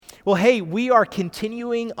Well, hey, we are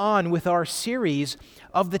continuing on with our series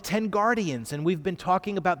of the 10 Guardians, and we've been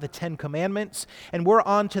talking about the 10 Commandments, and we're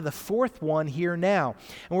on to the fourth one here now.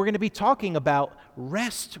 And we're going to be talking about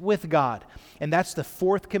rest with God. And that's the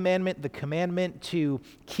fourth commandment, the commandment to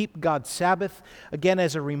keep God's Sabbath. Again,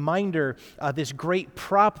 as a reminder, this great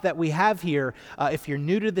prop that we have here, if you're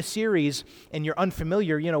new to the series and you're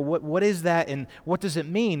unfamiliar, what is that and what does it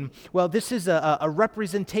mean? Well, this is a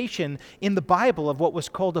representation in the Bible of what was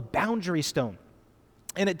called a boundary stone.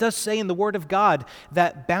 And it does say in the Word of God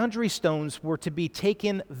that boundary stones were to be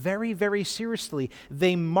taken very, very seriously.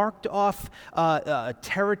 They marked off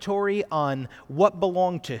territory on what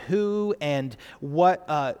belonged to who and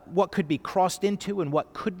what could be crossed into and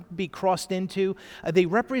what couldn't be crossed into. They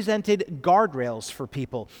represented guardrails for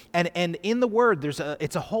people. And in the Word,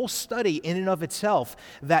 it's a whole study in and of itself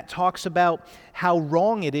that talks about how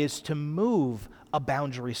wrong it is to move a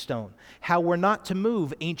boundary stone, how we're not to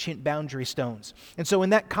move ancient boundary stones. And so in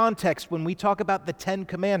that context, when we talk about the 10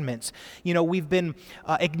 Commandments, we've been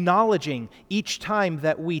acknowledging each time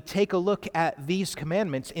that we take a look at these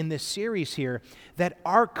commandments in this series here, that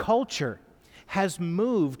our culture has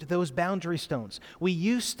moved those boundary stones. We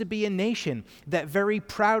used to be a nation that very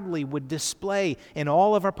proudly would display in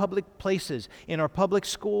all of our public places, in our public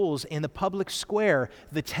schools, in the public square,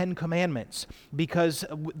 the 10 Commandments, because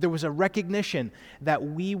there was a recognition that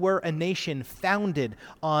we were a nation founded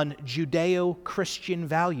on Judeo-Christian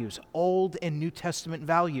values, Old and New Testament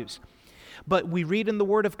values. But we read in the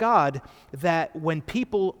Word of God that when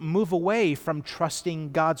people move away from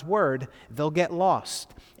trusting God's Word, they'll get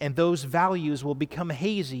lost, and those values will become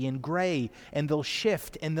hazy and gray, and they'll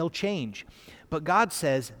shift and they'll change. But God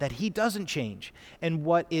says that He doesn't change, and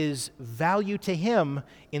what is value to Him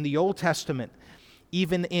in the Old Testament,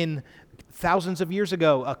 even in thousands of years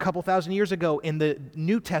ago, a couple thousand years ago in the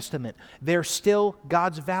New Testament, they're still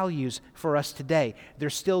God's values for us today. They're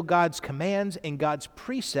still God's commands and God's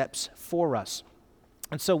precepts for us.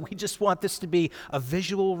 And so we just want this to be a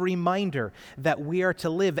visual reminder that we are to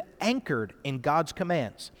live anchored in God's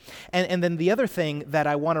commands. And then the other thing that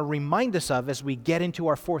I want to remind us of as we get into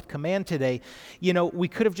our fourth command today, we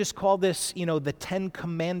could have just called this, the 10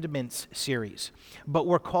 Commandments series, but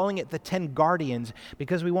we're calling it the 10 Guardians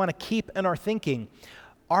because we want to keep in our thinking.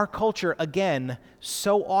 Our culture, again,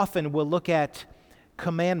 so often will look at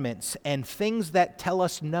commandments and things that tell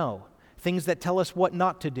us no, things that tell us what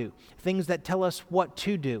not to do, things that tell us what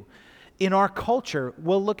to do. In our culture,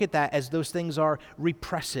 we'll look at that as those things are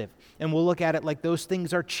repressive, and we'll look at it like those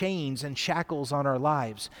things are chains and shackles on our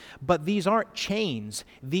lives. But these aren't chains.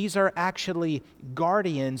 These are actually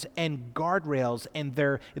guardians and guardrails, and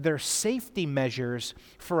they're safety measures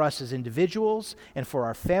for us as individuals and for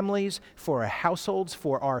our families, for our households,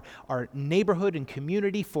 for our neighborhood and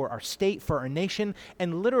community, for our state, for our nation,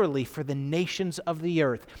 and literally for the nations of the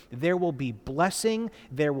earth. There will be blessing,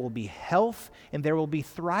 there will be health, and there will be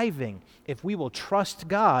thriving if we will trust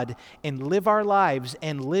God and live our lives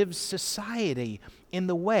and live society in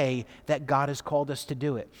the way that God has called us to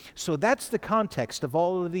do it. So that's the context of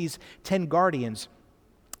all of these 10 guardians.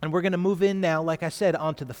 And we're going to move in now, like I said,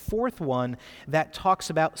 onto the fourth one that talks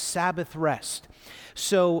about Sabbath rest.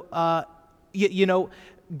 So,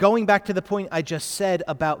 going back to the point I just said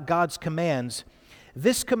about God's commands,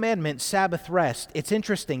 this commandment, Sabbath rest, it's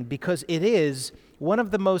interesting because it is one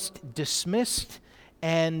of the most dismissed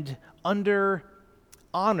and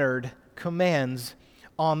under-honored commands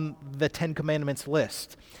on the 10 Commandments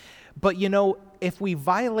list. But if we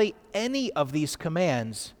violate any of these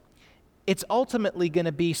commands, it's ultimately going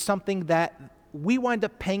to be something that we wind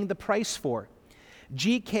up paying the price for.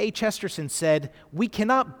 G.K. Chesterton said, "We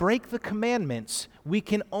cannot break the commandments, we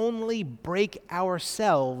can only break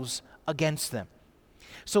ourselves against them."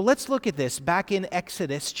 So let's look at this back in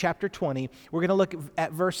Exodus chapter 20. We're going to look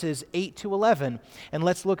at verses 8 to 11, and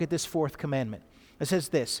let's look at this fourth commandment. It says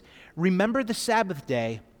this: "Remember the Sabbath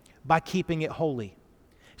day by keeping it holy.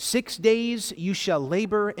 6 days you shall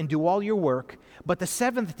labor and do all your work, but the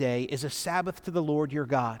seventh day is a Sabbath to the Lord your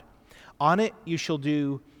God. On it you shall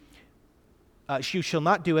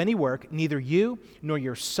not do any work, neither you, nor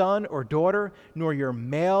your son or daughter, nor your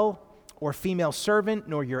male or female servant,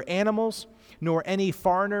 nor your animals, nor any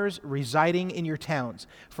foreigners residing in your towns.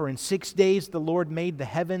 For in 6 days the Lord made the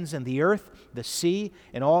heavens and the earth, the sea,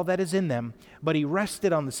 and all that is in them, but He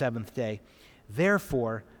rested on the seventh day.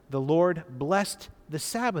 Therefore the Lord blessed the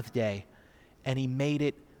Sabbath day, and He made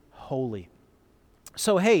it holy."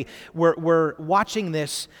 So hey, we're watching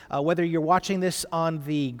this, whether you're watching this on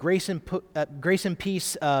the Grace and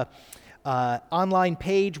Peace online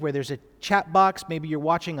page where there's a chat box. Maybe you're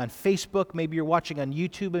watching on Facebook. Maybe you're watching on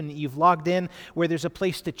YouTube and you've logged in where there's a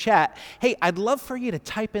place to chat. Hey, I'd love for you to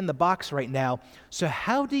type in the box right now. So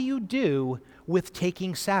how do you do with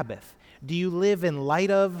taking Sabbath? Do you live in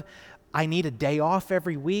light of, I need a day off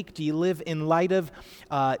every week? Do you live in light of,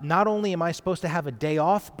 not only am I supposed to have a day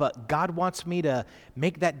off, but God wants me to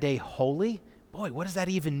make that day holy? Boy, what does that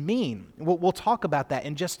even mean? We'll talk about that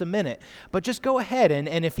in just a minute. But just go ahead,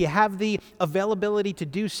 and if you have the availability to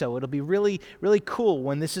do so, it'll be really, really cool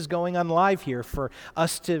when this is going on live here for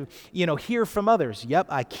us to, hear from others. Yep,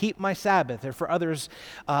 I keep my Sabbath. Or for others,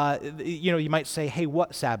 you might say, hey,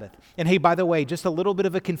 what Sabbath? And hey, by the way, just a little bit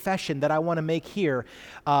of a confession that I want to make here.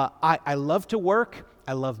 I love to work.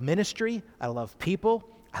 I love ministry. I love people.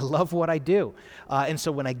 I love what I do. And so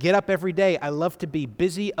when I get up every day, I love to be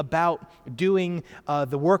busy about doing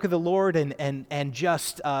the work of the Lord and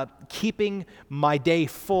just keeping my day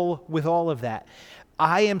full with all of that.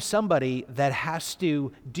 I am somebody that has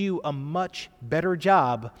to do a much better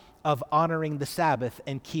job of honoring the Sabbath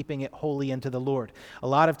and keeping it holy unto the Lord. A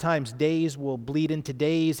lot of times days will bleed into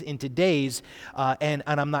days, and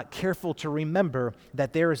I'm not careful to remember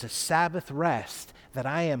that there is a Sabbath rest that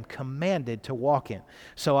I am commanded to walk in.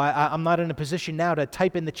 So I'm not in a position now to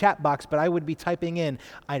type in the chat box, but I would be typing in,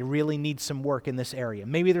 I really need some work in this area.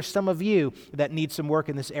 Maybe there's some of you that need some work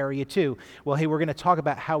in this area too. Well, hey, we're going to talk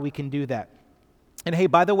about how we can do that. And hey,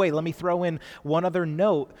 by the way, let me throw in one other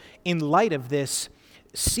note in light of this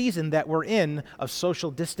season that we're in of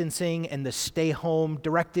social distancing and the stay-home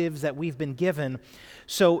directives that we've been given.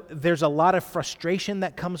 So there's a lot of frustration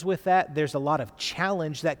that comes with that. There's a lot of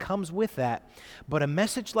challenge that comes with that. But a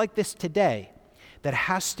message like this today that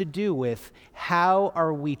has to do with how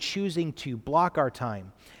are we choosing to block our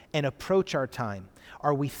time and approach our time?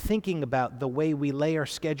 Are we thinking about the way we lay our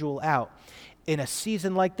schedule out? In a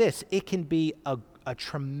season like this, it can be a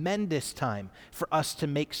tremendous time for us to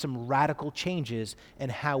make some radical changes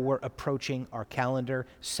in how we're approaching our calendar,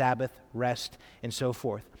 Sabbath, rest, and so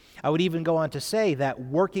forth. I would even go on to say that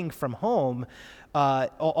working from home,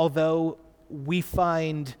 although we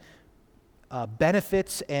find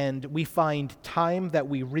benefits and we find time that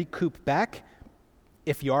we recoup back,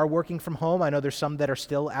 if you are working from home, I know there's some that are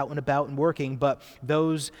still out and about and working, but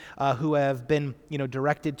those who have been,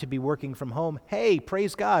 directed to be working from home, hey,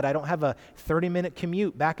 praise God, I don't have a 30-minute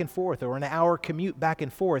commute back and forth or an hour commute back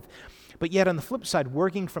and forth. But yet on the flip side,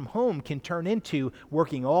 working from home can turn into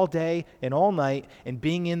working all day and all night and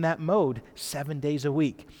being in that mode 7 days a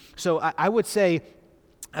week. So I would say,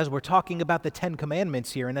 as we're talking about the Ten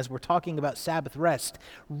Commandments here and as we're talking about Sabbath rest,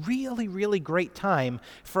 really, really great time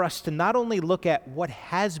for us to not only look at what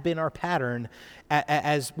has been our pattern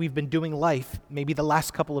as we've been doing life, maybe the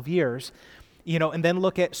last couple of years, and then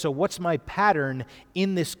look at, so what's my pattern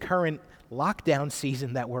in this current lockdown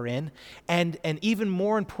season that we're in, and even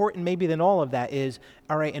more important maybe than all of that is,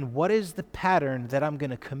 all right, and what is the pattern that I'm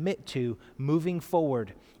going to commit to moving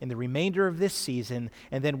forward in the remainder of this season,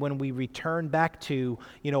 and then when we return back to,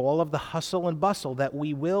 all of the hustle and bustle that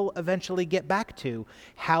we will eventually get back to,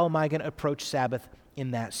 how am I going to approach Sabbath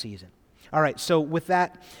in that season? All right, so with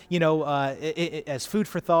that, as food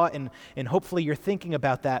for thought, and hopefully you're thinking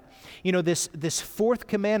about that, this fourth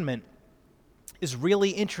commandment is really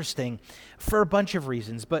interesting for a bunch of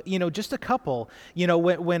reasons, but, just a couple.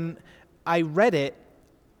 When I read it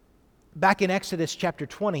back in Exodus chapter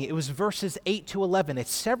 20, it was verses 8 to 11.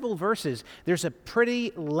 It's several verses. There's a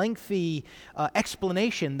pretty lengthy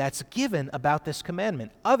explanation that's given about this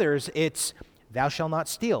commandment. Others, it's, thou shalt not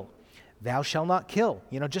steal. Thou shalt not kill,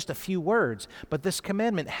 just a few words. But this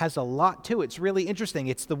commandment has a lot to it. It's really interesting.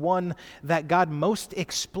 It's the one that God most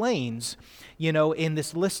explains, in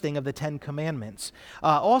this listing of the Ten Commandments.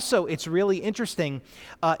 Also, it's really interesting.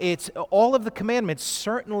 It's all of the commandments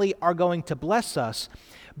certainly are going to bless us,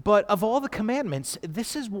 but of all the commandments,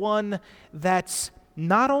 this is one that's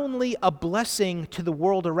not only a blessing to the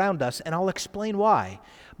world around us, and I'll explain why,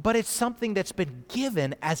 but it's something that's been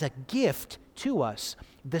given as a gift to us.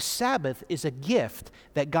 The Sabbath is a gift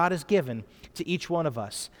that God has given to each one of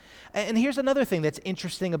us. And here's another thing that's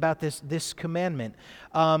interesting about this commandment.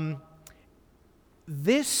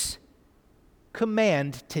 This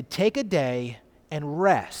command to take a day and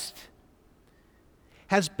rest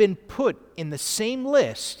has been put in the same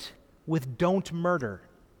list with don't murder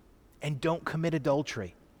and don't commit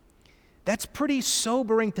adultery. That's pretty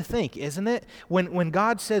sobering to think, isn't it? When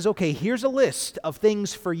God says, okay, here's a list of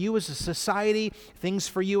things for you as a society, things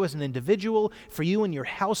for you as an individual, for you and your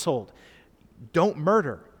household. Don't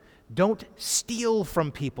murder. Don't steal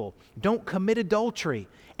from people. Don't commit adultery.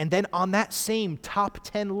 And then on that same top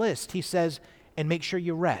 10 list, he says, and make sure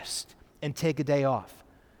you rest and take a day off.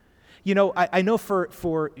 You know, I know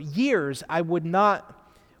for years I would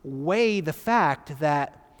not weigh the fact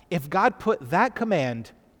that if God put that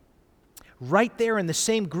command right there in the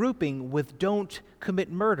same grouping with don't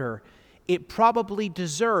commit murder, it probably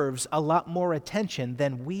deserves a lot more attention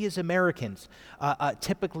than we as Americans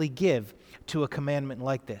typically give to a commandment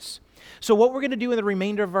like this. So what we're going to do in the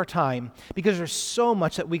remainder of our time, because there's so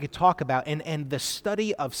much that we could talk about, and the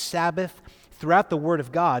study of Sabbath throughout the Word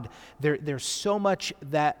of God, there's so much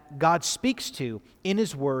that God speaks to in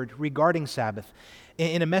His Word regarding Sabbath.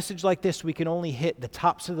 In a message like this, we can only hit the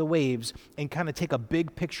tops of the waves and kind of take a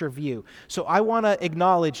big picture view. So I want to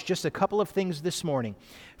acknowledge just a couple of things this morning.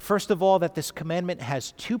 First of all, that this commandment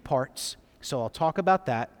has two parts, so I'll talk about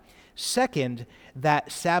that. Second,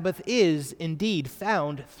 that Sabbath is indeed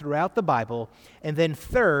found throughout the Bible. And then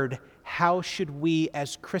third, how should we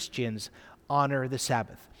as Christians honor the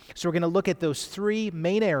Sabbath? So we're going to look at those three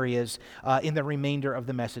main areas in the remainder of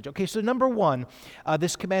the message. Okay, so number one,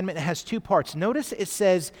 this commandment has two parts. Notice it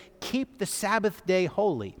says, keep the Sabbath day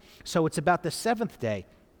holy. So it's about the seventh day.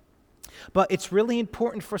 But it's really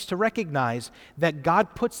important for us to recognize that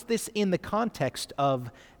God puts this in the context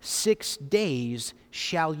of 6 days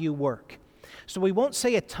shall you work. So we won't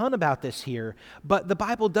say a ton about this here, but the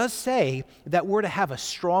Bible does say that we're to have a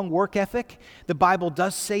strong work ethic. The Bible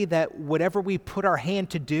does say that whatever we put our hand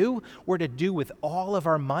to do, we're to do with all of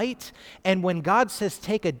our might. And when God says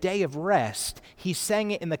take a day of rest, He's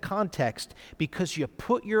saying it in the context because you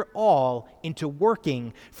put your all into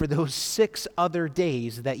working for those 6 other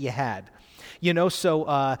days that you had. You know,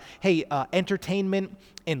 so, entertainment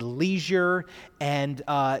and leisure and,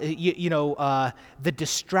 the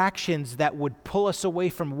distractions that would pull us away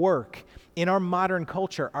from work in our modern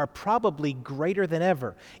culture are probably greater than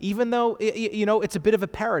ever. Even though, it's a bit of a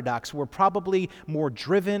paradox. We're probably more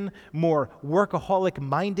driven, more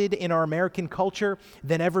workaholic-minded in our American culture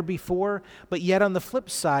than ever before. But yet on the flip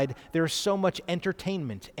side, there's so much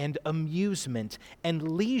entertainment and amusement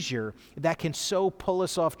and leisure that can so pull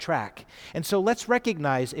us off track. And so let's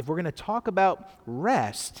recognize, if we're going to talk about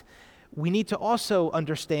rest, we need to also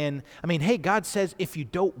understand, God says if you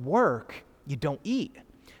don't work, you don't eat.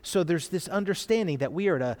 So there's this understanding that we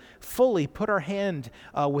are to fully put our hand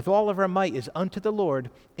with all of our might is unto the Lord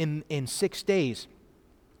in 6 days.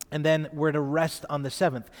 And then we're to rest on the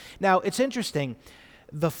seventh. Now, it's interesting.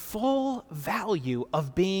 The full value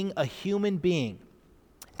of being a human being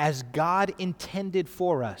as God intended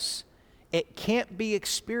for us, it can't be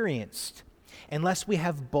experienced unless we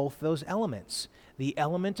have both those elements, the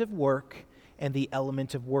element of work and the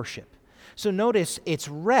element of worship. So notice it's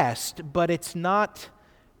rest, but it's not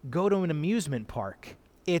go to an amusement park.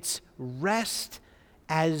 It's rest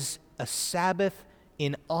as a Sabbath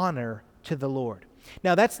in honor to the Lord.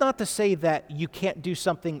 Now, that's not to say that you can't do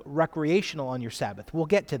something recreational on your Sabbath. We'll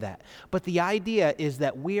get to that. But the idea is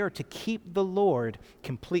that we are to keep the Lord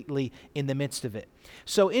completely in the midst of it.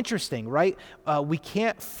 So interesting, right? We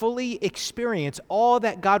can't fully experience all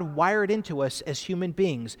that God wired into us as human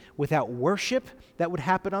beings without worship that would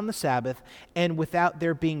happen on the Sabbath and without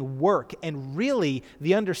there being work. And really,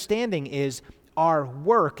 the understanding is our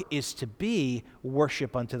work is to be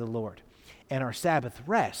worship unto the Lord. And our Sabbath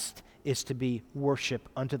rest is to be worship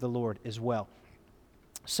unto the Lord as well.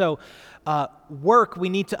 So work, we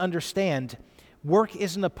need to understand, work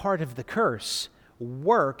isn't a part of the curse.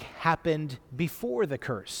 Work happened before the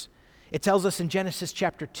curse. It tells us in Genesis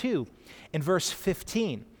chapter 2, in verse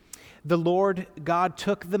 15, the Lord God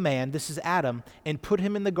took the man, this is Adam, and put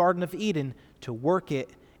him in the Garden of Eden to work it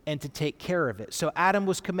and to take care of it. So Adam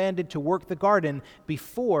was commanded to work the garden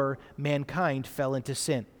before mankind fell into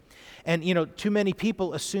sin. And, too many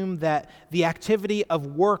people assume that the activity of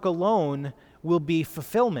work alone will be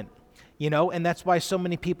fulfillment, and that's why so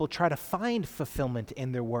many people try to find fulfillment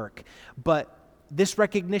in their work. But this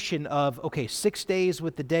recognition of, 6 days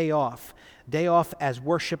with the day off as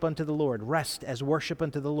worship unto the Lord, rest as worship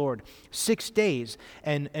unto the Lord, 6 days,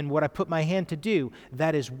 and what I put my hand to do,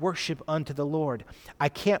 that is worship unto the Lord. I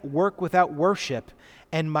can't work without worship,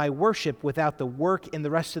 and my worship without the work in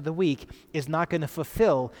the rest of the week is not going to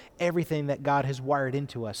fulfill everything that God has wired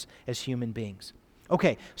into us as human beings.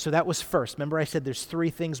 Okay, so that was first. Remember I said there's 3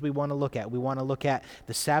 things we want to look at. We want to look at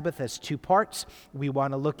the Sabbath as 2 parts. We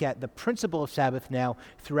want to look at the principle of Sabbath now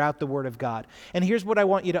throughout the Word of God. And here's what I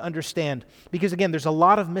want you to understand, because again, there's a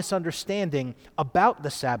lot of misunderstanding about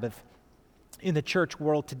the Sabbath in the church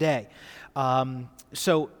world today.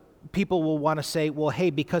 So people will want to say, well, hey,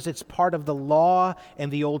 because it's part of the law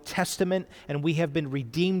and the Old Testament and we have been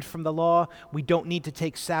redeemed from the law, we don't need to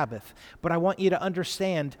take Sabbath. But I want you to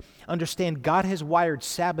understand God has wired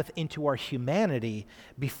Sabbath into our humanity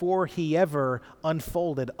before he ever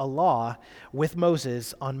unfolded a law with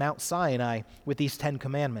Moses on Mount Sinai with these 10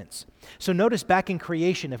 commandments. So notice back in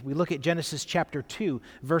creation, if we look at Genesis chapter 2,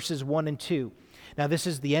 verses 1 and 2, now, this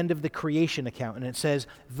is the end of the creation account, and it says,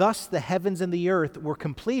 "Thus the heavens and the earth were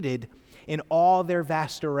completed in all their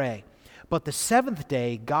vast array. But the seventh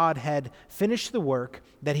day God had finished the work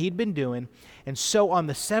that he'd been doing, and so on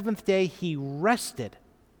the seventh day he rested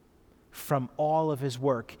from all of his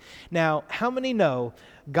work." Now, how many know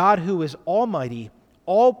God, who is almighty,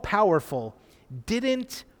 all-powerful,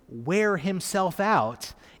 didn't wear himself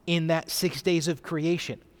out in that 6 days of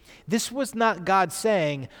creation? This was not God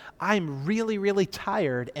saying, I'm really, really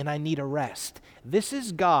tired and I need a rest. This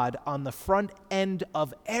is God on the front end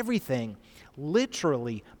of everything,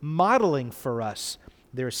 literally modeling for us.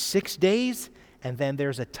 There's 6 days, and then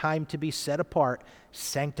there's a time to be set apart,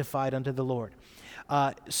 sanctified unto the Lord.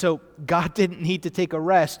 So God didn't need to take a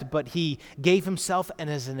rest, but he gave himself and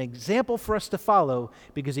as an example for us to follow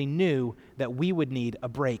because he knew that we would need a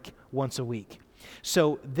break once a week.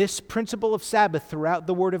 So this principle of Sabbath throughout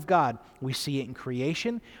the Word of God, we see it in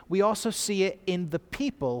creation. We also see it in the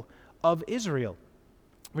people of Israel.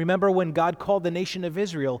 Remember when God called the nation of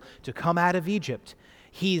Israel to come out of Egypt,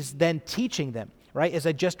 he's then teaching them, right? As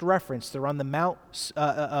I just referenced, they're on the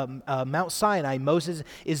Mount Sinai. Moses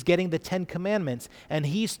is getting the 10 Commandments, and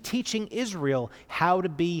he's teaching Israel how to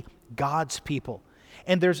be God's people.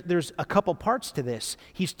 And there's a couple parts to this.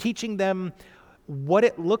 He's teaching them what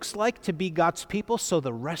it looks like to be God's people so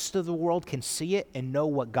the rest of the world can see it and know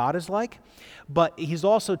what God is like. But he's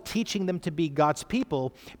also teaching them to be God's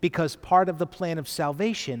people because part of the plan of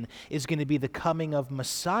salvation is going to be the coming of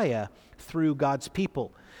Messiah through God's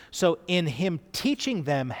people. So in him teaching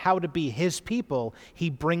them how to be his people, he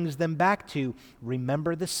brings them back to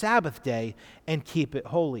remember the Sabbath day and keep it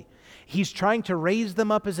holy. He's trying to raise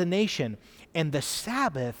them up as a nation, and the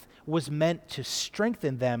Sabbath was meant to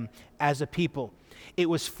strengthen them as a people. It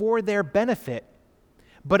was for their benefit,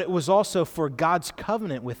 but it was also for God's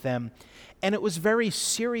covenant with them, and it was very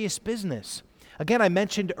serious business. Again, I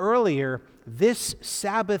mentioned earlier, this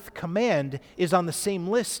Sabbath command is on the same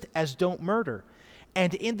list as don't murder.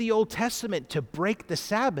 And in the Old Testament, to break the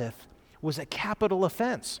Sabbath was a capital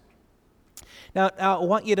offense. Now, I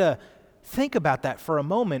want you to think about that for a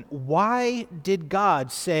moment. Why did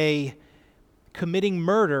God say committing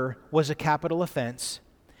murder was a capital offense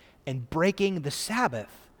and breaking the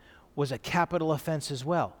Sabbath was a capital offense as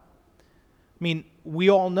well? I mean, we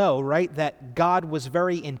all know, right, that God was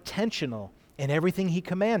very intentional in everything he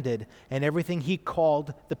commanded and everything he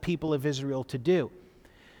called the people of Israel to do.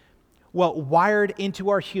 Well, wired into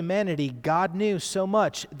our humanity, God knew so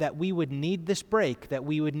much that we would need this break, that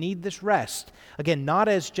we would need this rest. Again, not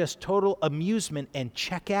as just total amusement and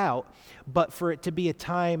check out, but for it to be a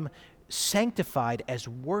time sanctified as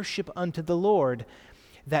worship unto the Lord,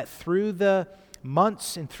 that through the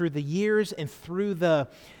months and through the years and through the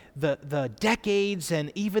decades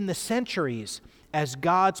and even the centuries, as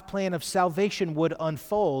God's plan of salvation would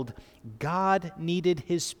unfold, God needed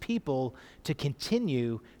his people to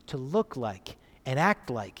continue to look like and act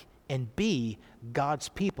like and be God's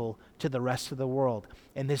people to the rest of the world.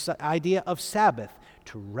 And this idea of Sabbath,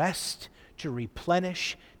 to rest, to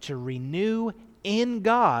replenish, to renew in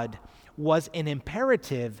God, was an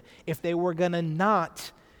imperative if they were going to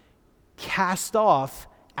not cast off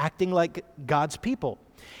acting like God's people.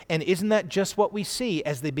 And isn't that just what we see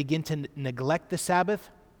as they begin to neglect the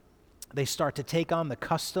Sabbath? They start to take on the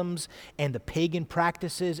customs and the pagan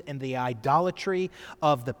practices and the idolatry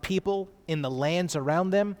of the people in the lands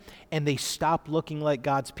around them, and they stop looking like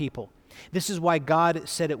God's people. This is why God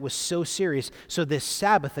said it was so serious. So this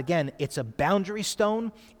Sabbath, again, it's a boundary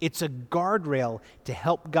stone, it's a guardrail to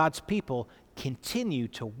help God's people continue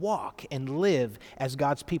to walk and live as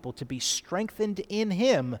God's people, to be strengthened in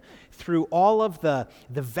him through all of the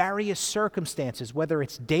various circumstances, whether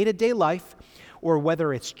it's day-to-day life or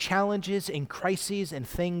whether it's challenges and crises and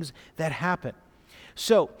things that happen.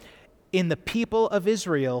 So in the people of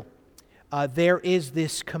Israel, there is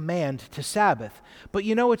this command to Sabbath. But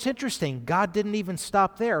you know, it's interesting. God didn't even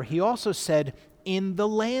stop there. He also said in the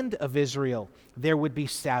land of Israel, there would be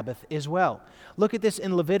Sabbath as well. Look at this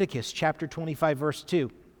in Leviticus chapter 25, verse 2.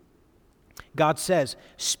 God says,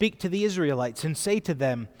 "Speak to the Israelites and say to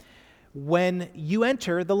them, when you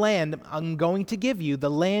enter the land I'm going to give you, the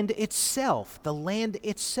land itself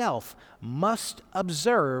must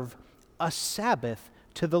observe a Sabbath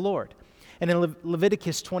to the Lord." And in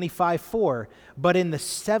Leviticus 25:4, but in the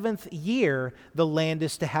 7th year, the land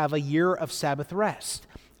is to have a year of Sabbath rest,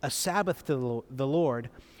 a Sabbath to the Lord.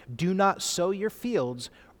 Do not sow your fields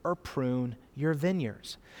or prune your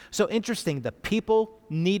vineyards. So interesting, the people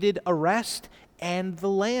needed a rest and the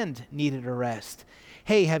land needed a rest.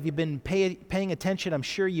 Hey, have you been paying attention? I'm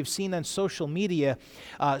sure you've seen on social media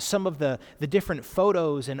some of the different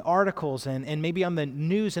photos and articles and maybe on the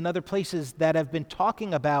news and other places that have been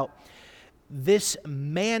talking about this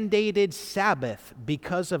mandated Sabbath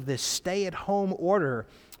because of this stay-at-home order,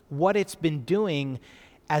 what it's been doing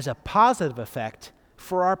as a positive effect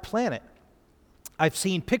for our planet. I've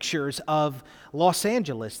seen pictures of Los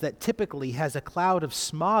Angeles that typically has a cloud of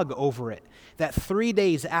smog over it, that 3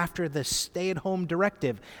 days after the stay-at-home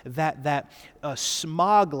directive, that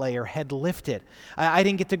smog layer had lifted. I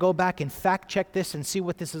didn't get to go back and fact-check this and see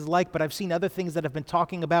what this is like, but I've seen other things that have been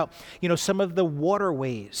talking about, some of the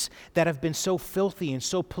waterways that have been so filthy and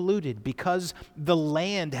so polluted because the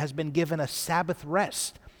land has been given a Sabbath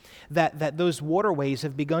rest. That those waterways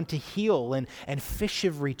have begun to heal and fish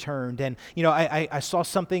have returned. And, I saw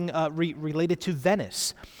something related to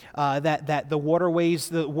Venice, that the waterways,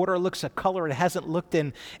 the water looks a color it hasn't looked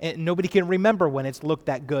in, and nobody can remember when it's looked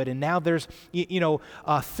that good. And now there's,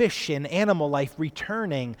 fish and animal life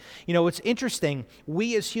returning. It's interesting.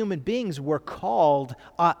 We as human beings were called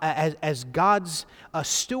as God's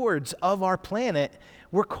stewards of our planet.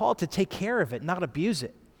 We're called to take care of it, not abuse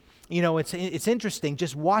it. It's interesting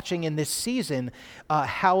just watching in this season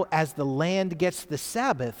how as the land gets the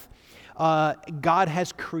Sabbath, God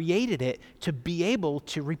has created it to be able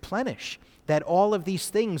to replenish. That all of these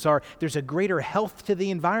things there's a greater health to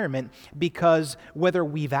the environment because whether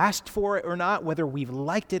we've asked for it or not, whether we've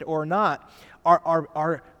liked it or not,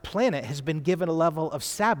 our planet has been given a level of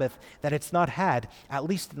Sabbath that it's not had, at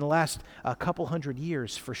least in the last couple hundred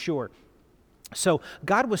years for sure. So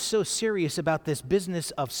God was so serious about this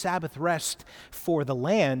business of Sabbath rest for the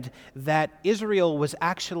land that Israel was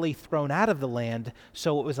actually thrown out of the land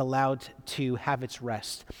so it was allowed to have its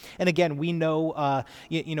rest. And again, we know,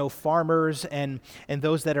 farmers and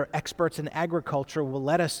those that are experts in agriculture will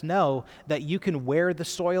let us know that you can wear the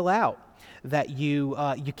soil out. That you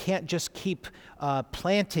can't just keep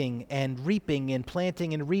planting and reaping and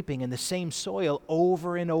planting and reaping in the same soil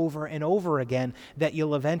over and over and over again, that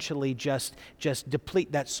you'll eventually just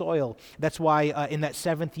deplete that soil. That's why in that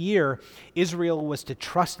 7th year, Israel was to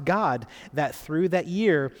trust God that through that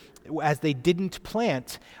year, as they didn't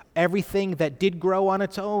plant, everything that did grow on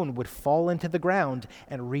its own would fall into the ground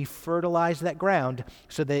and refertilize that ground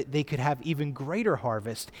so that they could have even greater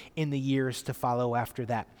harvest in the years to follow after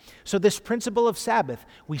that. So this principle of Sabbath,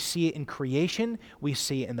 we see it in creation, we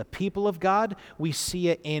see it in the people of God, we see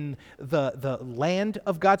it in the land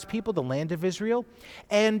of God's people, the land of Israel,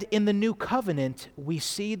 and in the new covenant, we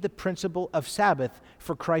see the principle of Sabbath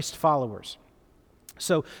for Christ followers.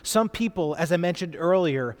 So some people, as I mentioned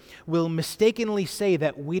earlier, will mistakenly say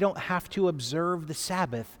that we don't have to observe the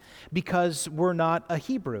Sabbath because we're not a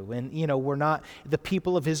Hebrew and, we're not the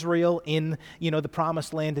people of Israel in, the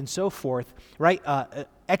promised land and so forth, right?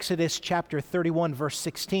 Exodus chapter 31, verse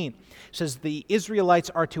 16 says the Israelites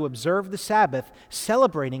are to observe the Sabbath,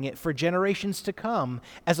 celebrating it for generations to come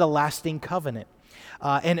as a lasting covenant.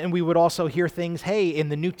 And we would also hear things, hey, in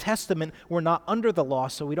the New Testament, we're not under the law,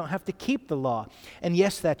 so we don't have to keep the law. And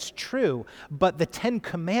yes, that's true, but the 10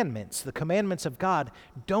 commandments, the commandments of God,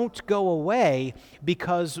 don't go away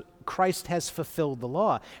because Christ has fulfilled the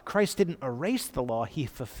law. Christ didn't erase the law, he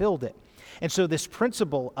fulfilled it. And so this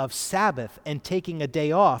principle of Sabbath and taking a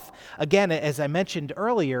day off, again, as I mentioned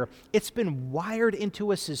earlier, it's been wired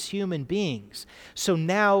into us as human beings. So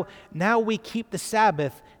now we keep the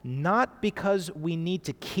Sabbath not because we need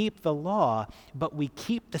to keep the law, but we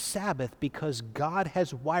keep the Sabbath because God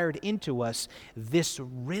has wired into us this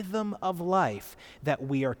rhythm of life that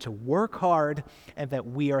we are to work hard and that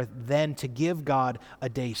we are then to give God a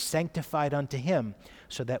day sanctified unto him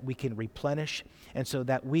so that we can replenish and so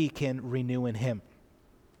that we can renew in him.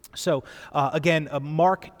 So again,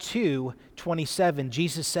 Mark 2:27,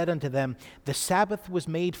 Jesus said unto them, the Sabbath was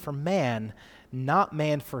made for man, not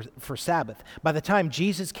man for Sabbath. By the time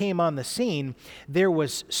Jesus came on the scene, there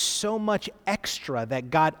was so much extra that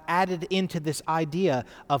God added into this idea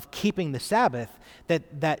of keeping the Sabbath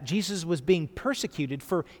that Jesus was being persecuted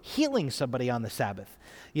for healing somebody on the Sabbath.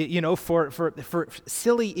 For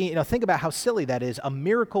silly, think about how silly that is. A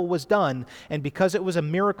miracle was done, and because it was a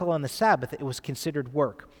miracle on the Sabbath, it was considered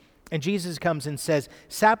work. And Jesus comes and says,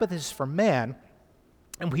 Sabbath is for man.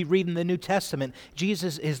 And we read in the New Testament,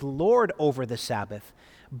 Jesus is Lord over the Sabbath.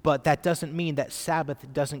 but that doesn't mean that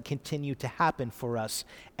Sabbath doesn't continue to happen for us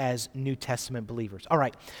as New Testament believers. All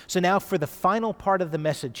right, so now for the final part of the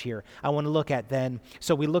message here, I want to look at then,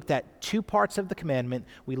 so we looked at two parts of the commandment.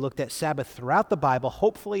 We looked at Sabbath throughout the Bible.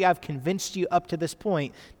 Hopefully I've convinced you up to this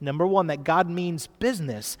point, number one, that God means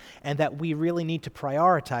business and that we really need to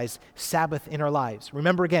prioritize Sabbath in our lives.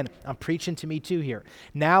 Remember again, I'm preaching to me too here.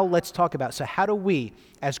 Now let's talk about, so how do we,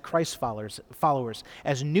 as Christ followers,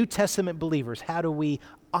 as New Testament believers, how do we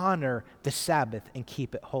honor the Sabbath and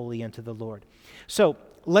keep it holy unto the Lord? So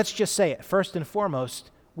let's just say it. First and foremost,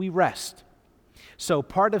 we rest. So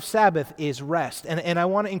part of Sabbath is rest. And I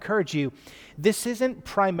want to encourage you, this isn't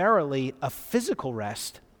primarily a physical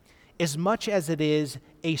rest as much as it is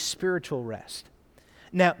a spiritual rest.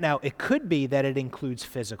 Now it could be that it includes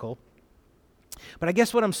physical, but I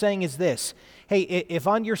guess what I'm saying is this. Hey, if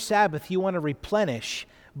on your Sabbath you want to replenish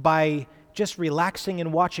by just relaxing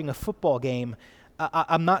and watching a football game,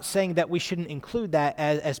 I'm not saying that we shouldn't include that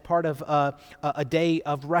as part of a day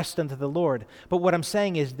of rest unto the Lord. But what I'm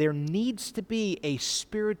saying is there needs to be a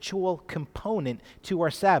spiritual component to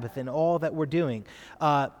our Sabbath in all that we're doing.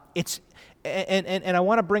 And I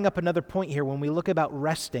want to bring up another point here when we look about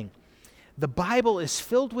resting. The Bible is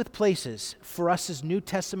filled with places for us as New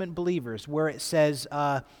Testament believers where it says,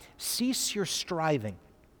 cease your striving.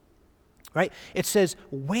 Right? It says,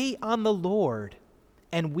 wait on the Lord,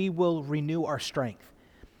 and we will renew our strength.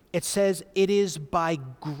 It says, it is by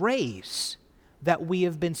grace that we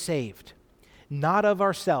have been saved, not of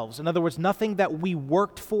ourselves. In other words, nothing that we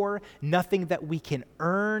worked for, nothing that we can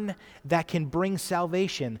earn that can bring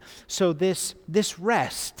salvation. So this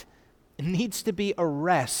rest needs to be a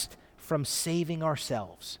rest from saving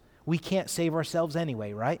ourselves. We can't save ourselves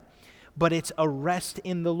anyway, right? But it's a rest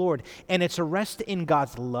in the Lord. And it's a rest in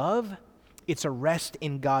God's love. It's a rest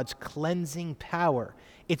in God's cleansing power.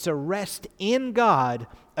 It's a rest in God,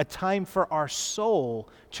 a time for our soul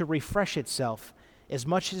to refresh itself as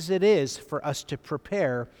much as it is for us to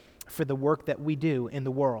prepare for the work that we do in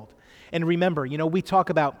the world. And remember, we talk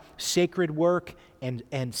about sacred work and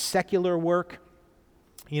secular work.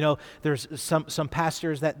 There's some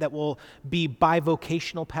pastors that will be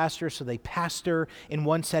bivocational pastors, so they pastor in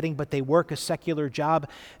one setting, but they work a secular job.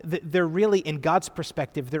 They're really, in God's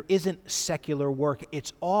perspective, there isn't secular work.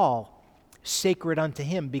 It's all sacred unto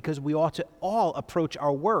Him, because we ought to all approach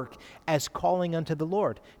our work as calling unto the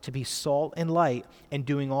Lord, to be salt and light and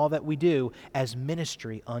doing all that we do as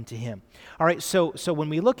ministry unto Him. All right, so when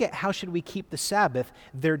we look at how should we keep the Sabbath,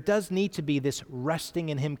 there does need to be this resting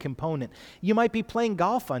in Him component. You might be playing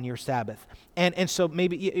golf on your Sabbath, and so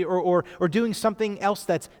maybe, or doing something else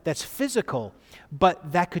that's physical,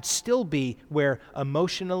 but that could still be where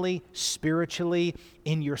emotionally, spiritually,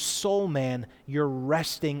 in your soul, man, you're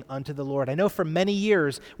resting unto the Lord. I know for many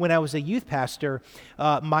years when I was a youth pastor,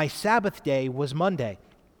 my Sabbath day was Monday.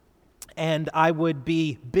 And I would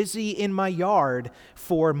be busy in my yard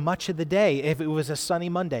for much of the day if it was a sunny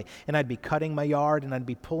Monday. And I'd be cutting my yard, and I'd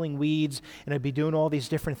be pulling weeds, and I'd be doing all these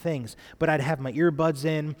different things. But I'd have my earbuds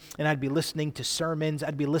in, and I'd be listening to sermons.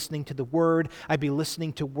 I'd be listening to the Word. I'd be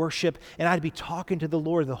listening to worship. And I'd be talking to the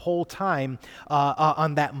Lord the whole time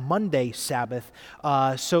on that Monday Sabbath.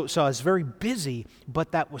 So I was very busy,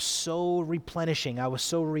 but that was so replenishing. I was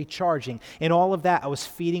so recharging. And all of that, I was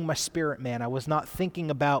feeding my spirit, man. I was not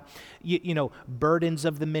thinking about burdens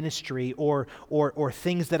of the ministry or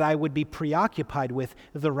things that I would be preoccupied with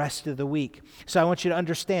the rest of the week. So I want you to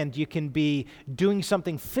understand, you can be doing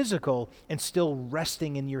something physical and still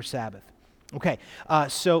resting in your Sabbath. Okay,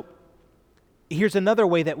 so here's another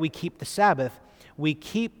way that we keep the Sabbath. We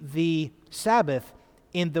keep the Sabbath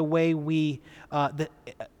in the way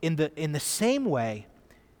in the same way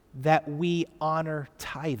that we honor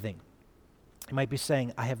tithing. You might be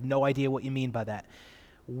saying, I have no idea what you mean by that.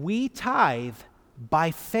 We tithe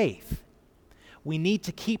by faith. We need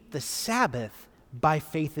to keep the Sabbath by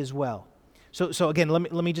faith as well. So again,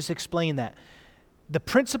 let me just explain that. The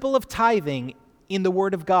principle of tithing in the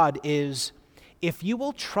Word of God is, if you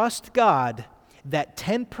will trust God that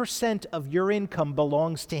 10% of your income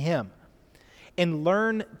belongs to Him, and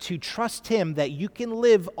learn to trust Him that you can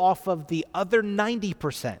live off of the other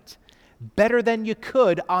 90% better than you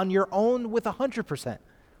could on your own with 100%.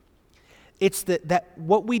 It's that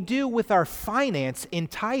what we do with our finance in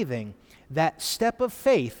tithing, that step of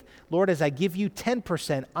faith, Lord, as I give you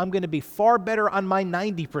 10%, I'm going to be far better on my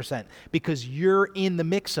 90% because you're in the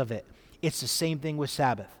mix of it. It's the same thing with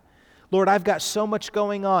Sabbath. Lord, I've got so much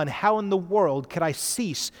going on. How in the world could I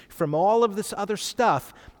cease from all of this other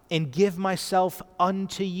stuff and give myself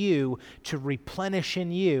unto you to replenish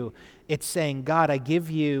in you? It's saying, God, I give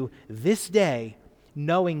you this day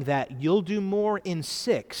knowing that you'll do more in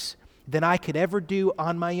 6 than I could ever do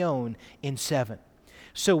on my own in 7.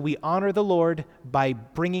 So we honor the Lord by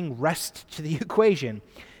bringing rest to the equation.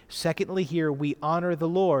 Secondly, here, we honor the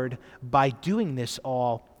Lord by doing this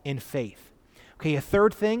all in faith. Okay, a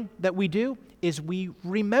third thing that we do is we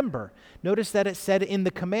remember. Notice that it said in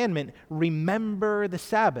the commandment, remember the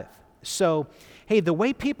Sabbath. So, hey, the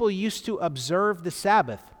way people used to observe the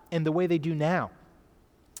Sabbath and the way they do now,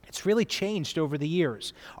 it's really changed over the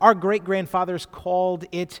years. Our great-grandfathers called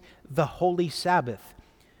it the Holy Sabbath.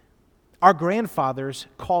 Our grandfathers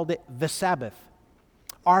called it the Sabbath.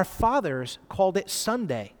 Our fathers called it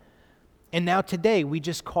Sunday. And now today, we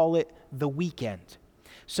just call it the weekend.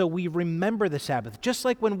 So we remember the Sabbath. Just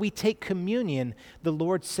like when we take communion, the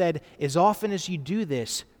Lord said, as often as you do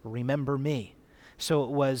this, remember me. So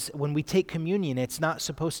it was, when we take communion, it's not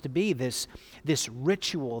supposed to be this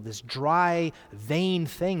ritual, this dry, vain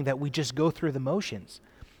thing that we just go through the motions.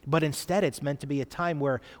 But instead, it's meant to be a time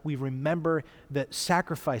where we remember the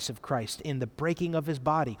sacrifice of Christ in the breaking of his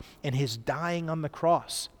body and his dying on the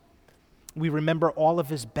cross. We remember all of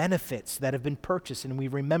his benefits that have been purchased, and we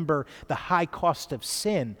remember the high cost of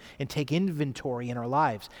sin and take inventory in our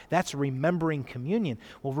lives. That's remembering communion.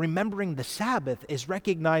 Well, remembering the Sabbath is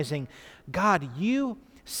recognizing, God, you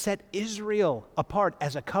set Israel apart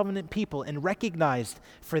as a covenant people and recognized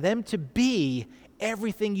for them to be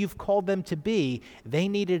everything you've called them to be, they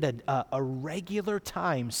needed a regular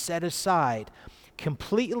time set aside,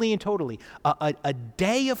 completely and totally, a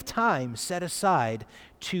day of time set aside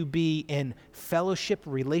to be in fellowship,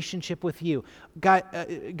 relationship with you.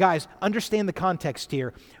 Guys, understand the context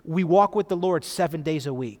here. We walk with the Lord 7 days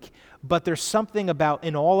a week, but there's something about,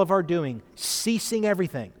 in all of our doing, ceasing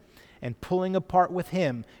everything and pulling apart with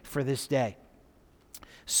him for this day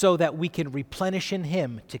so that we can replenish in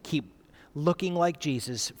him to keep looking like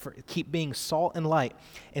Jesus, keep being salt and light,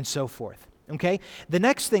 and so forth. Okay? The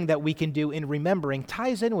next thing that we can do in remembering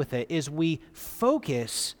ties in with it is we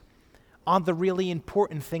focus on the really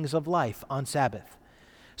important things of life on Sabbath.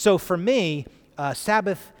 So for me,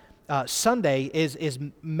 Sabbath Sunday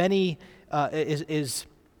Sunday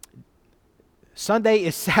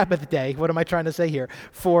is Sabbath day. What am I trying to say here?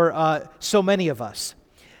 For so many of us.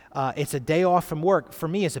 It's a day off from work. For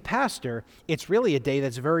me as a pastor, it's really a day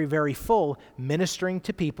that's very, very full, ministering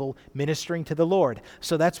to people, ministering to the Lord.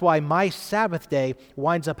 So that's why my Sabbath day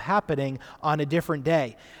winds up happening on a different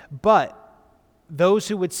day. But those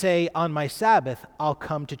who would say, on my Sabbath, I'll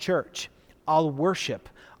come to church, I'll worship,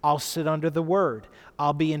 I'll sit under the Word,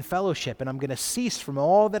 I'll be in fellowship, and I'm going to cease from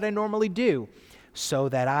all that I normally do so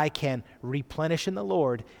that I can replenish in the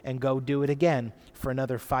Lord and go do it again for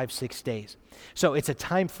another 5-6 days. So it's a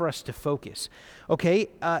time for us to focus. Okay,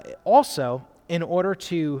 also, in order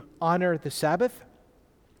to honor the Sabbath,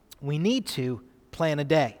 we need to plan a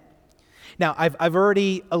day. Now, I've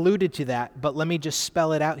already alluded to that, but let me just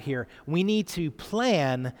spell it out here. We need to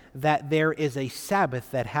plan that there is a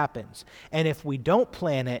Sabbath that happens. And if we don't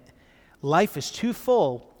plan it, life is too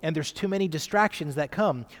full and there's too many distractions that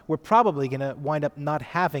come. We're probably going to wind up not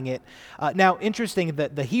having it. Now, interesting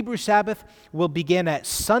that the Hebrew Sabbath will begin at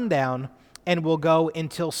sundown and will go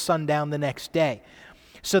until sundown the next day.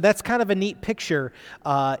 So that's kind of a neat picture.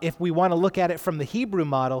 If we want to look at it from the Hebrew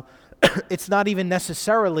model, it's not even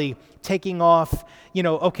necessarily taking off,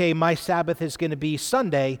 okay, my Sabbath is going to be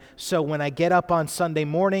Sunday, so when I get up on Sunday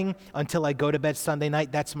morning until I go to bed Sunday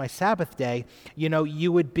night, that's my Sabbath day.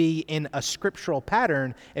 You would be in a scriptural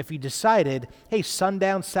pattern if you decided, hey,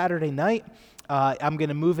 sundown Saturday night, I'm going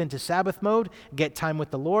to move into Sabbath mode, get time with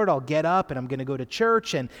the Lord. I'll get up and I'm going to go to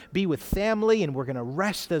church and be with family, and we're going to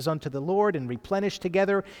rest as unto the Lord and replenish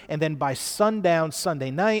together. And then by sundown Sunday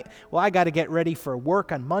night, well, I got to get ready for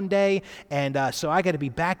work on Monday, and so I got to be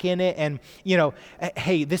back in it. And,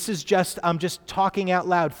 hey, I'm just talking out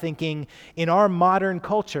loud, thinking in our modern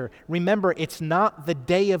culture, remember, it's not the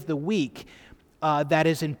day of the week that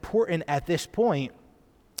is important at this point.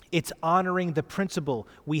 It's honoring the principle.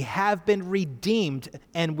 We have been redeemed,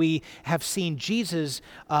 and we have seen Jesus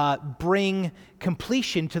bring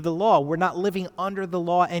completion to the law. We're not living under the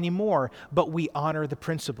law anymore, but we honor the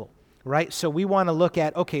principle, right? So we want to look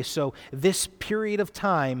at, okay, so this period of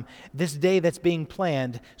time, this day that's being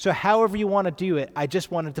planned, so however you want to do it, I just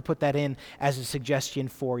wanted to put that in as a suggestion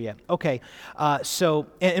for you. Okay,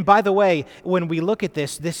 and by the way, when we look at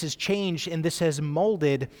this has changed and this has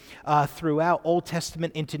molded throughout Old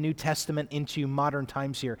Testament into New Testament into modern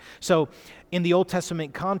times here. So in the Old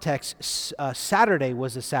Testament context, Saturday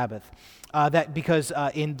was the Sabbath. Because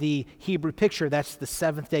in the Hebrew picture, that's the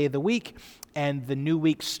 7th day of the week, and the new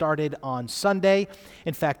week started started on Sunday.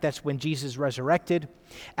 In fact, that's when Jesus resurrected.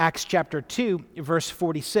 Acts chapter 2, verse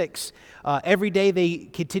 46. Every day they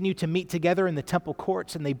continued to meet together in the temple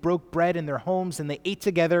courts, and they broke bread in their homes, and they ate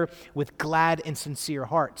together with glad and sincere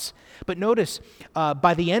hearts. But notice,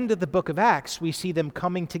 by the end of the book of Acts, we see them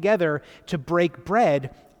coming together to break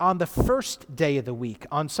bread on the first day of the week,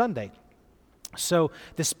 on Sunday. So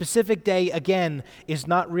the specific day, again, is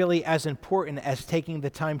not really as important as taking the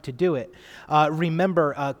time to do it.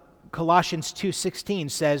 Remember, Colossians 2:16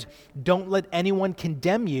 says, "Don't let anyone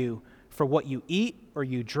condemn you for what you eat or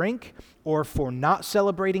you drink, or for not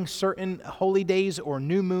celebrating certain holy days or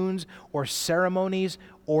new moons or ceremonies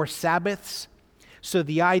or Sabbaths." So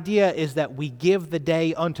the idea is that we give the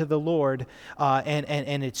day unto the Lord,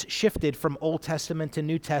 and it's shifted from Old Testament to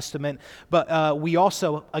New Testament. But we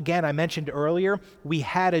also, again, I mentioned earlier, we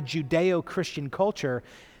had a Judeo-Christian culture.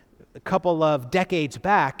 A couple of decades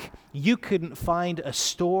back, you couldn't find a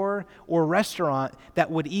store or restaurant that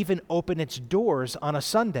would even open its doors on a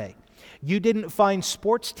Sunday. You didn't find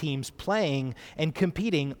sports teams playing and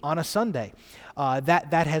competing on a Sunday.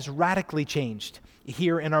 That has radically changed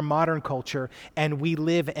here in our modern culture, and we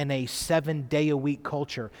live in a 7-day-a-week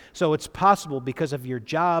culture. So it's possible, because of your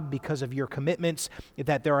job, because of your commitments,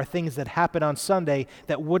 that there are things that happen on Sunday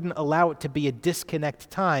that wouldn't allow it to be a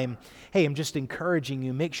disconnect time. Hey, I'm just encouraging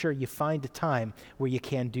you, make sure you find a time where you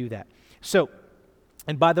can do that. So,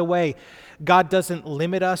 and by the way, God doesn't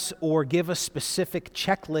limit us or give a specific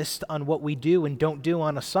checklist on what we do and don't do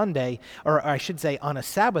on a Sunday, or I should say on a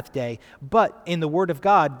Sabbath day, but in the Word of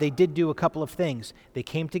God, they did do a couple of things. They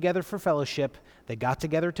came together for fellowship, they got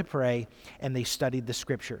together to pray, and they studied the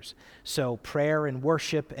Scriptures. So prayer and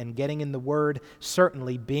worship and getting in the Word,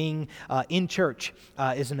 certainly being in church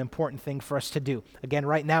is an important thing for us to do. Again,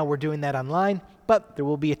 right now we're doing that online, but there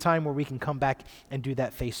will be a time where we can come back and do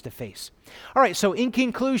that face-to-face. All right, so in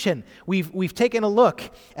conclusion, we've taken a look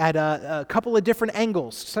at a couple of different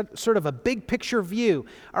angles, sort of a big picture view.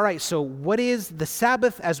 All right, so what is the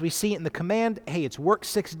Sabbath as we see it in the command? Hey, it's work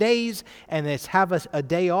 6 days and it's have a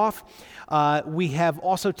day off. We have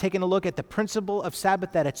also taken a look at the principle of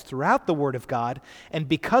Sabbath, that it's throughout the Word of God, and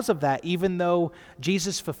because of that, even though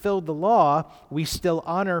Jesus fulfilled the law, we still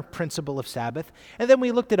honor principle of Sabbath. And then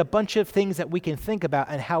we looked at a bunch of things that we can think about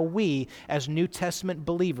and how we, as New Testament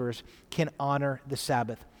believers, can honor the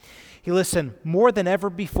Sabbath. Hey, listen, more than ever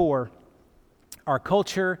before, our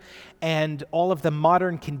culture and all of the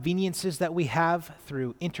modern conveniences that we have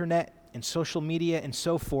through internet and social media and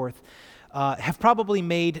so forth have probably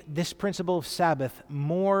made this principle of Sabbath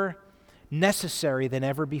more necessary than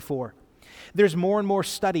ever before. There's more and more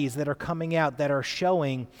studies that are coming out that are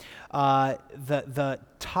showing the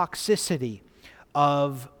toxicity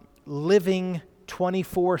of living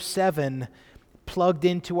 24/7 plugged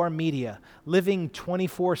into our media, living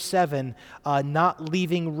 24/7, not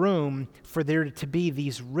leaving room for there to be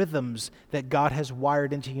these rhythms that God has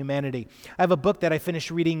wired into humanity. I have a book that I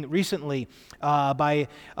finished reading recently by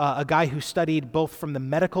a guy who studied both from the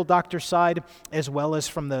medical doctor side as well as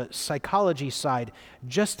from the psychology side,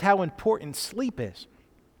 just how important sleep is.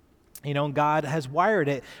 You know, God has wired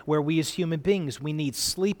it where we as human beings, we need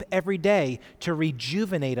sleep every day to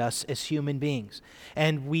rejuvenate us as human beings.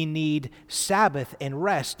 And we need Sabbath and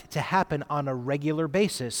rest to happen on a regular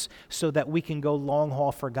basis so that we can go long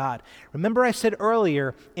haul for God. Remember I said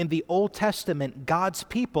earlier, in the Old Testament, God's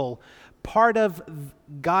people, part of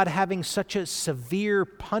God having such a severe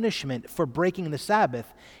punishment for breaking the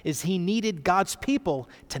Sabbath is He needed God's people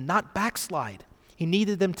to not backslide. He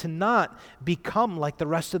needed them to not become like the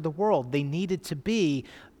rest of the world. They needed to be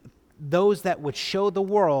those that would show the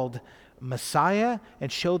world Messiah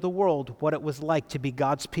and show the world what it was like to be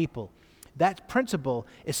God's people. That principle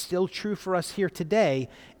is still true for us here today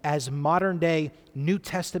as modern-day New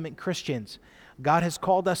Testament Christians. God has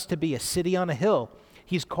called us to be a city on a hill.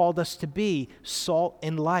 He's called us to be salt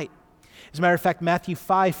and light. As a matter of fact, Matthew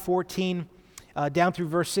 5:14 down through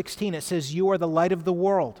verse 16, it says, "You are the light of the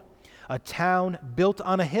world. A town built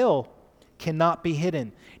on a hill cannot be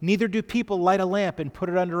hidden. Neither do people light a lamp and put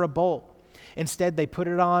it under a bowl. Instead, they put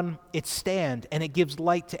it on its stand, and it gives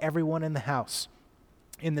light to everyone in the house.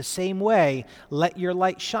 In the same way, let your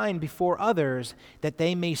light shine before others, that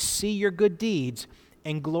they may see your good deeds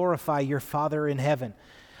and glorify your Father in heaven."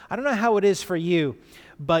 I don't know how it is for you,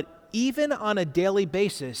 but even on a daily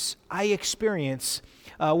basis, I experience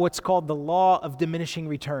what's called the law of diminishing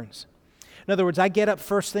returns. In other words, I get up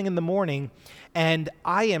first thing in the morning, and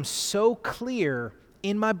I am so clear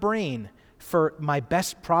in my brain for my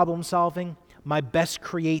best problem solving, my best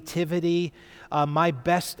creativity, my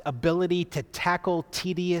best ability to tackle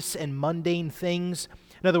tedious and mundane things,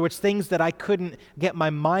 In other words, things that I couldn't get my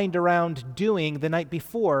mind around doing the night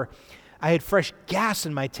before, I had fresh gas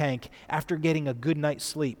in my tank after getting a good night's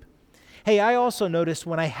sleep. Hey, I also noticed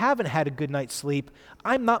when I haven't had a good night's sleep,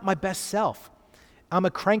 I'm not my best self. I'm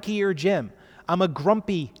a crankier Jim. I'm a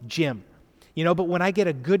grumpy Jim. But when I get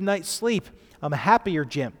a good night's sleep, I'm a happier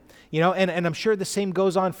Jim. And I'm sure the same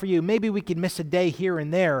goes on for you. Maybe we can miss a day here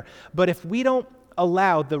and there, but if we don't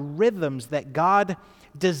allow the rhythms that God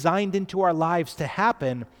designed into our lives to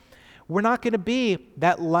happen, we're not going to be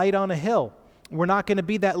that light on a hill. We're not going to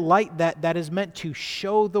be that light that is meant to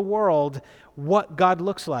show the world what God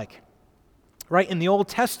looks like. Right? In the Old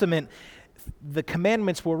Testament, the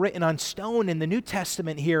commandments were written on stone. In the New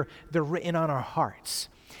Testament here, they're written on our hearts.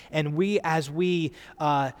 And as we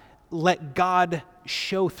let God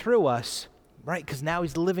show through us, right? Because now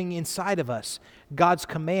He's living inside of us. God's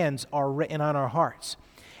commands are written on our hearts.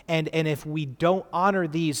 And if we don't honor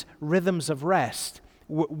these rhythms of rest,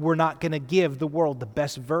 we're not going to give the world the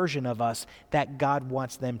best version of us that God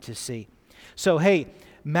wants them to see. So, hey,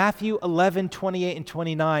 Matthew 11:28 and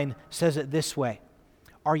 29 says it this way.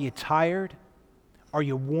 Are you tired? Are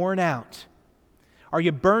you worn out? Are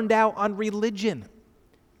you burned out on religion?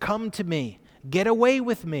 Come to me, get away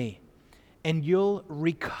with me, and you'll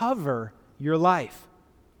recover your life.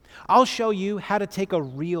 I'll show you how to take a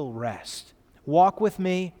real rest. Walk with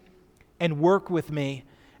me and work with me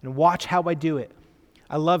and watch how I do it.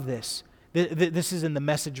 I love this. This is in the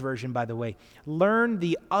Message version, by the way. Learn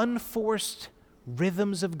the unforced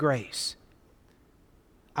rhythms of grace.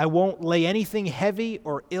 I won't lay anything heavy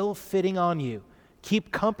or ill-fitting on you.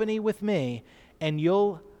 Keep company with me, and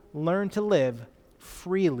you'll learn to live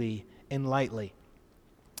freely and lightly.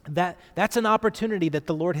 That's an opportunity that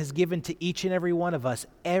the Lord has given to each and every one of us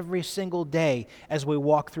every single day as we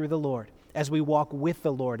walk through the Lord, as we walk with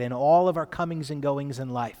the Lord in all of our comings and goings in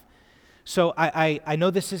life. So I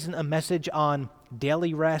know this isn't a message on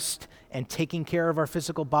daily rest and taking care of our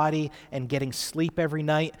physical body and getting sleep every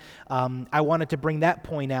night. I wanted to bring that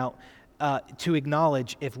point out to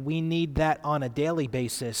acknowledge if we need that on a daily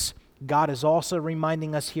basis, God is also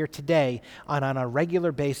reminding us here today on a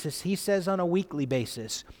regular basis, He says on a weekly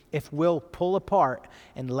basis, if we'll pull apart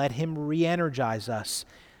and let Him re-energize us,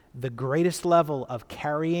 the greatest level of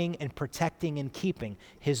carrying and protecting and keeping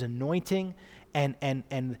His anointing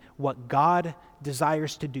and what God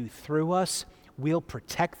desires to do through us, we'll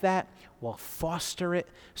protect that, we'll foster it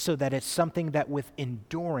so that it's something that with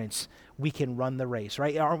endurance we can run the race,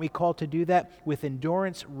 right? Aren't we called to do that? With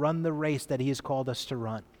endurance, run the race that He has called us to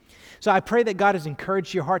run. So I pray that God has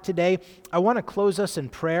encouraged your heart today. I want to close us in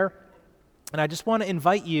prayer, and I just want to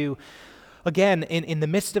invite you, again, in the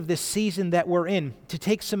midst of this season that we're in, to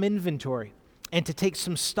take some inventory and to take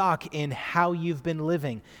some stock in how you've been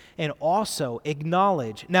living, and also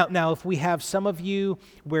acknowledge. Now, if we have some of you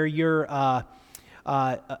where you're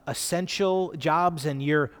essential jobs and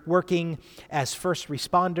you're working as first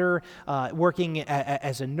responder, working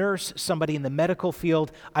as a nurse, somebody in the medical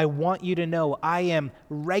field, I want you to know I am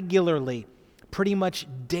regularly, pretty much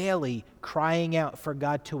daily, crying out for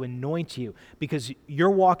God to anoint you because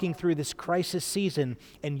you're walking through this crisis season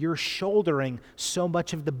and you're shouldering so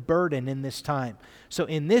much of the burden in this time. So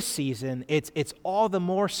in this season, it's all the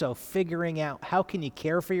more so figuring out how can you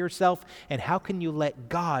care for yourself and how can you let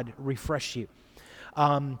God refresh you.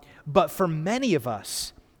 But for many of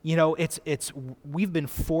us, we've been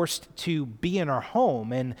forced to be in our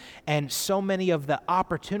home and so many of the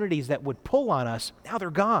opportunities that would pull on us, now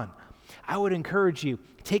they're gone. I would encourage you,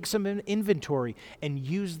 take some inventory and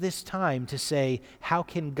use this time to say, how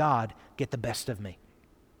can God get the best of me?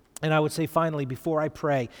 And I would say finally, before I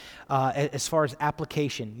pray, as far as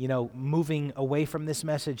application, moving away from this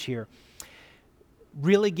message here,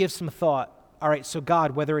 really give some thought. All right, so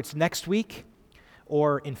God, whether it's next week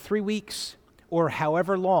or in 3 weeks or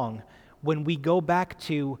however long, when we go back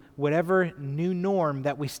to whatever new norm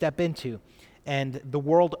that we step into and the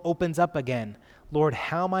world opens up again, Lord,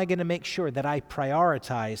 how am I going to make sure that I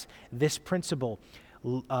prioritize this principle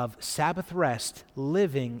of Sabbath rest,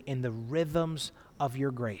 living in the rhythms of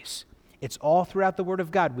your grace? It's all throughout the Word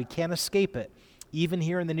of God. We can't escape it, even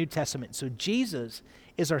here in the New Testament. So Jesus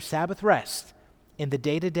is our Sabbath rest in the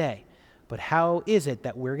day-to-day. But how is it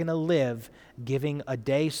that we're going to live giving a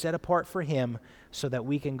day set apart for Him so that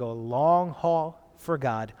we can go long haul for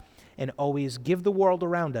God and always give the world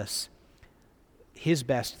around us His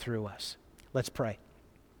best through us? Let's pray.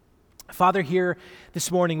 Father, here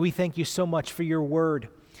this morning, we thank you so much for your word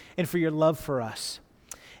and for your love for us.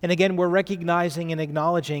 And again, we're recognizing and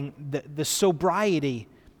acknowledging the sobriety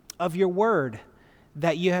of your word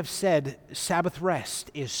that you have said Sabbath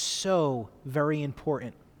rest is so very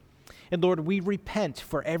important. And Lord, we repent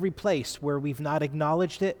for every place where we've not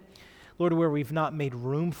acknowledged it, Lord, where we've not made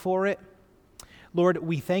room for it. Lord,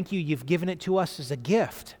 we thank you, you've given it to us as a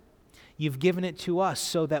gift. You've given it to us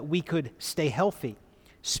so that we could stay healthy,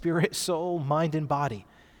 spirit, soul, mind, and body.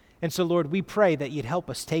 And so, Lord, we pray that you'd help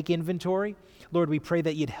us take inventory. Lord, we pray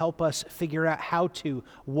that you'd help us figure out how to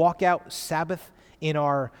walk out Sabbath in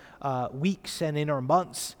our weeks and in our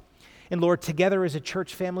months. And Lord, together as a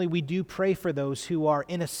church family, we do pray for those who are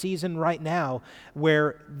in a season right now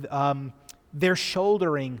where they're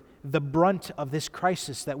shouldering the brunt of this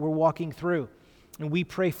crisis that we're walking through. And we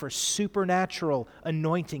pray for supernatural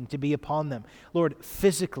anointing to be upon them. Lord,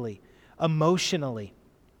 physically, emotionally,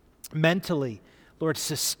 mentally, Lord,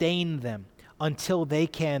 sustain them until they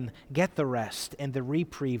can get the rest and the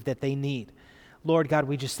reprieve that they need. Lord God,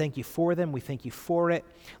 we just thank you for them. We thank you for it.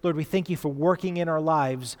 Lord, we thank you for working in our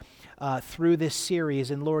lives through this series.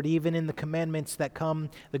 And Lord, even in the commandments that come,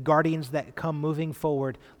 the guardians that come moving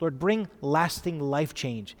forward, Lord, bring lasting life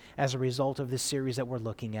change as a result of this series that we're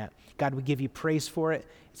looking at. God, we give you praise for it.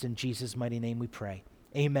 It's in Jesus' mighty name we pray.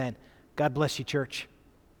 Amen. God bless you, church.